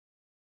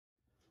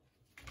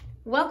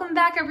Welcome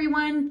back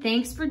everyone.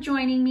 Thanks for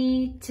joining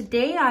me.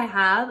 Today I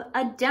have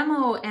a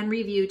demo and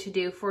review to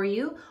do for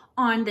you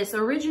on this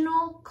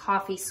original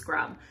coffee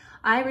scrub.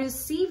 I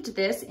received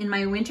this in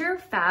my winter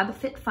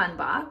FABFITFUN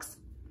box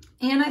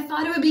and I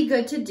thought it would be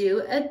good to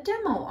do a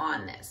demo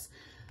on this.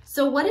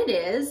 So what it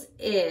is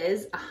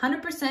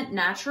 100%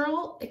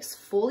 natural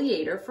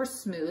exfoliator for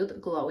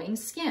smooth glowing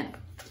skin.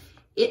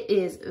 It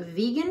is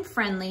vegan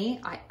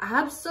friendly. I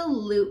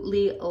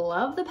absolutely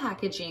love the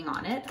packaging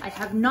on it. I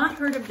have not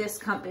heard of this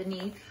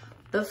company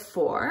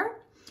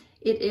before.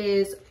 It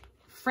is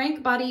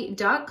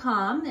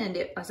frankbody.com and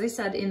it, as I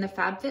said, in the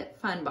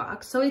FABFITFUN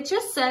box. So it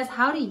just says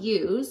how to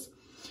use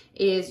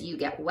is you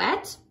get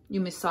wet,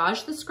 you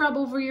massage the scrub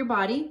over your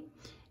body,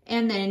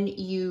 and then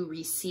you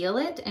reseal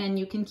it and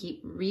you can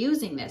keep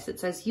reusing this.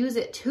 It says use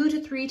it 2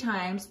 to 3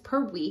 times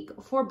per week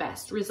for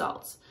best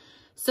results.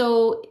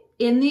 So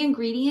in the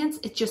ingredients,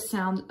 it just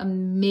sounds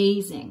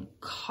amazing.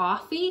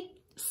 Coffee,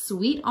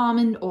 sweet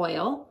almond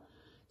oil,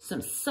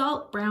 some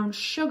salt, brown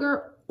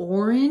sugar,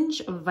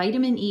 orange,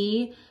 vitamin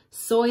E,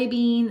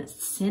 soybean,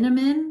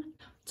 cinnamon.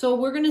 So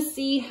we're gonna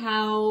see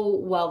how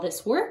well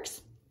this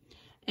works.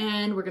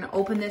 And we're gonna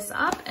open this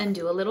up and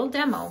do a little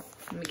demo.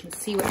 And we can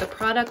see what the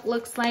product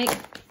looks like.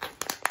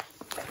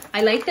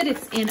 I like that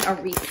it's in a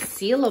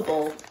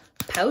resealable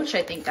pouch.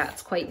 I think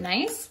that's quite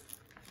nice.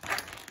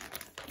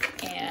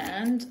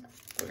 And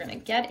we're gonna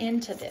get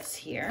into this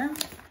here.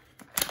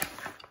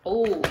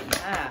 Oh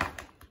yeah.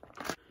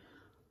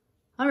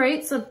 All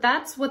right, so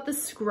that's what the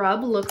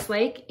scrub looks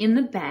like in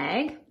the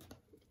bag.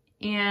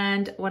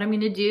 And what I'm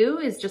gonna do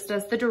is, just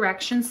as the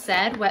directions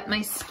said, wet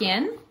my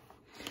skin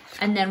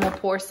and then we'll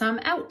pour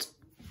some out.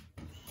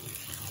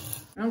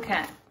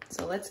 Okay,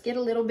 so let's get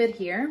a little bit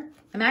here.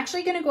 I'm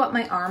actually gonna go up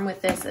my arm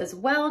with this as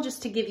well,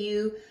 just to give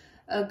you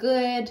a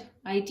good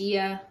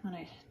idea. I'm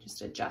gonna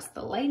just adjust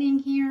the lighting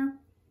here.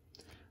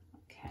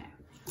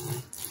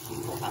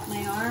 Go up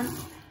my arm.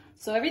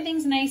 So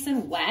everything's nice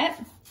and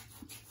wet.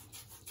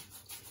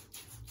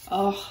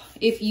 Oh,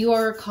 if you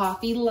are a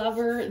coffee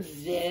lover,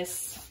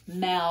 this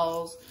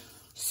smells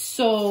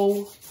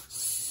so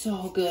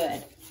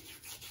good.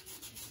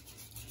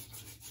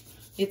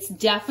 It's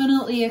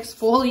definitely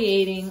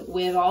exfoliating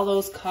with all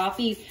those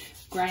coffee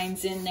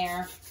grinds in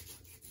there.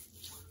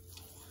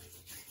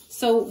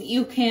 So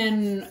you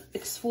can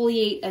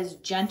exfoliate as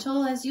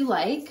gentle as you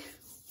like.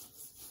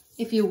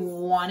 If you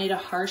wanted a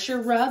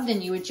harsher rub,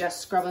 then you would just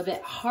scrub a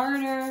bit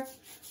harder.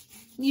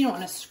 You don't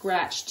want to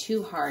scratch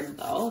too hard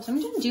though. So I'm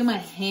going to do my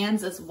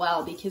hands as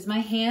well, because my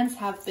hands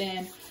have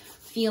been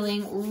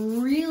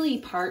feeling really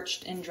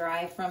parched and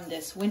dry from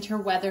this winter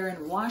weather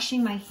and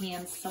washing my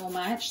hands so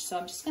much. So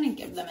I'm just going to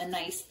give them a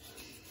nice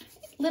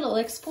little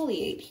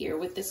exfoliate here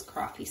with this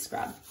coffee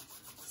scrub.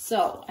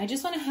 So I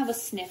just want to have a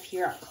sniff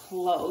here up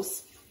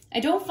close. I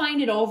don't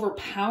find it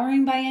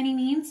overpowering by any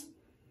means.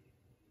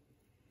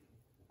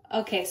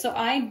 Okay, so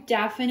I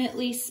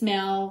definitely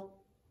smell,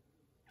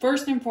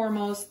 first and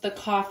foremost, the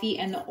coffee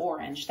and the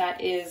orange.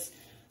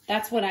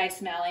 That's what I'm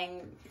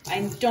smelling.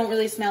 I don't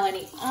really smell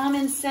any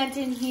almond scent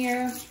in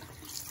here.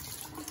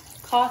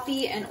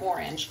 Coffee and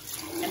orange.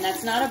 And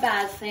that's not a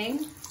bad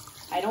thing.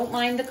 I don't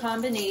mind the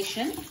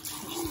combination.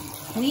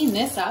 Just clean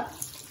this up,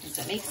 because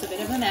it makes a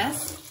bit of a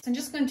mess. So I'm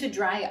just going to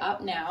dry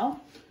up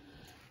now.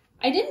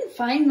 I didn't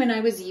find when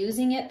I was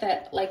using it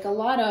that like a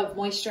lot of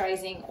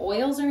moisturizing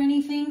oils or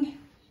anything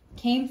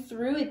came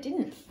through. It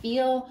didn't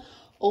feel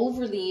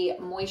overly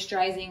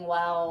moisturizing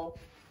while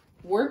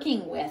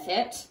working with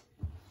it.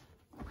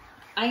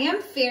 I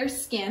am fair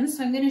skinned,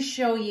 so I'm going to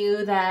show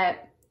you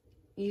that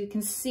you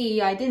can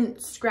see I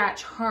didn't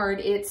scratch hard.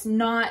 It's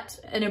not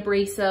an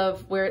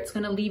abrasive where it's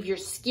going to leave your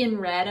skin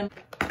red. And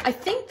I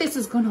think this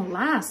is going to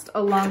last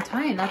a long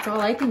time. That's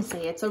all I can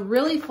say. It's a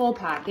really full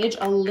package.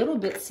 A little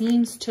bit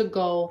seems to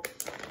go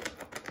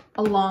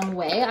a long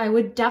way. I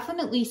would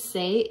definitely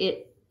say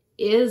it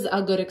is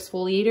a good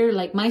exfoliator.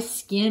 Like, my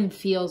skin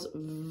feels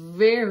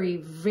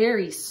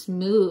very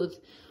smooth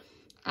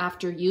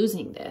after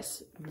using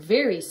this.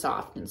 Very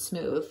soft and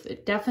smooth.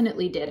 It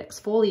definitely did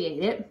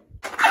exfoliate it.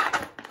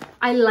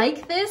 I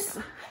like this.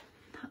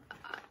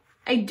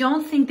 I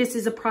don't think this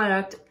is a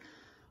product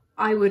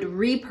I would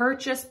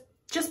repurchase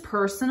just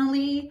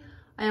personally.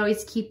 I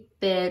always keep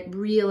it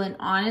real and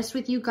honest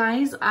with you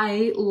guys.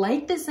 I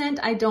like the scent.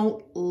 I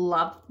don't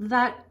love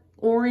that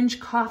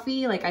orange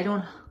coffee. Like, I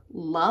don't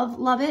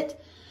love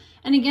it.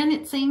 And again,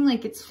 it's saying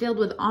like it's filled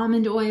with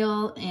almond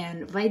oil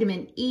and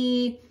vitamin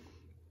E.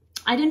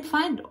 I didn't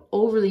find it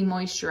overly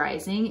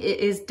moisturizing.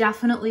 It is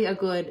definitely a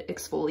good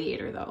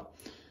exfoliator though.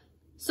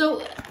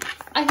 So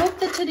I hope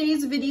that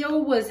today's video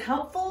was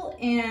helpful,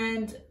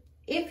 and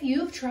if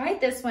you've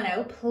tried this one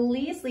out,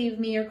 please leave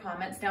me your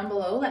comments down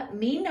below. Let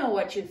me know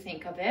what you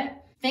think of it.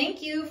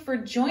 Thank you for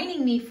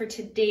joining me for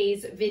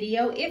today's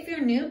video. If you're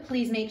new,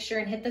 please make sure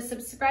and hit the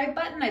subscribe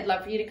button. I'd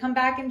love for you to come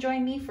back and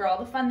join me for all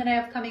the fun that I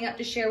have coming up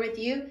to share with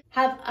you.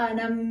 Have an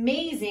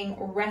amazing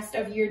rest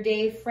of your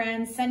day,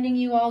 friends. Sending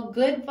you all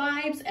good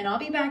vibes, and I'll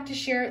be back to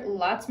share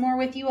lots more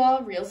with you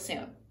all real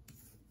soon.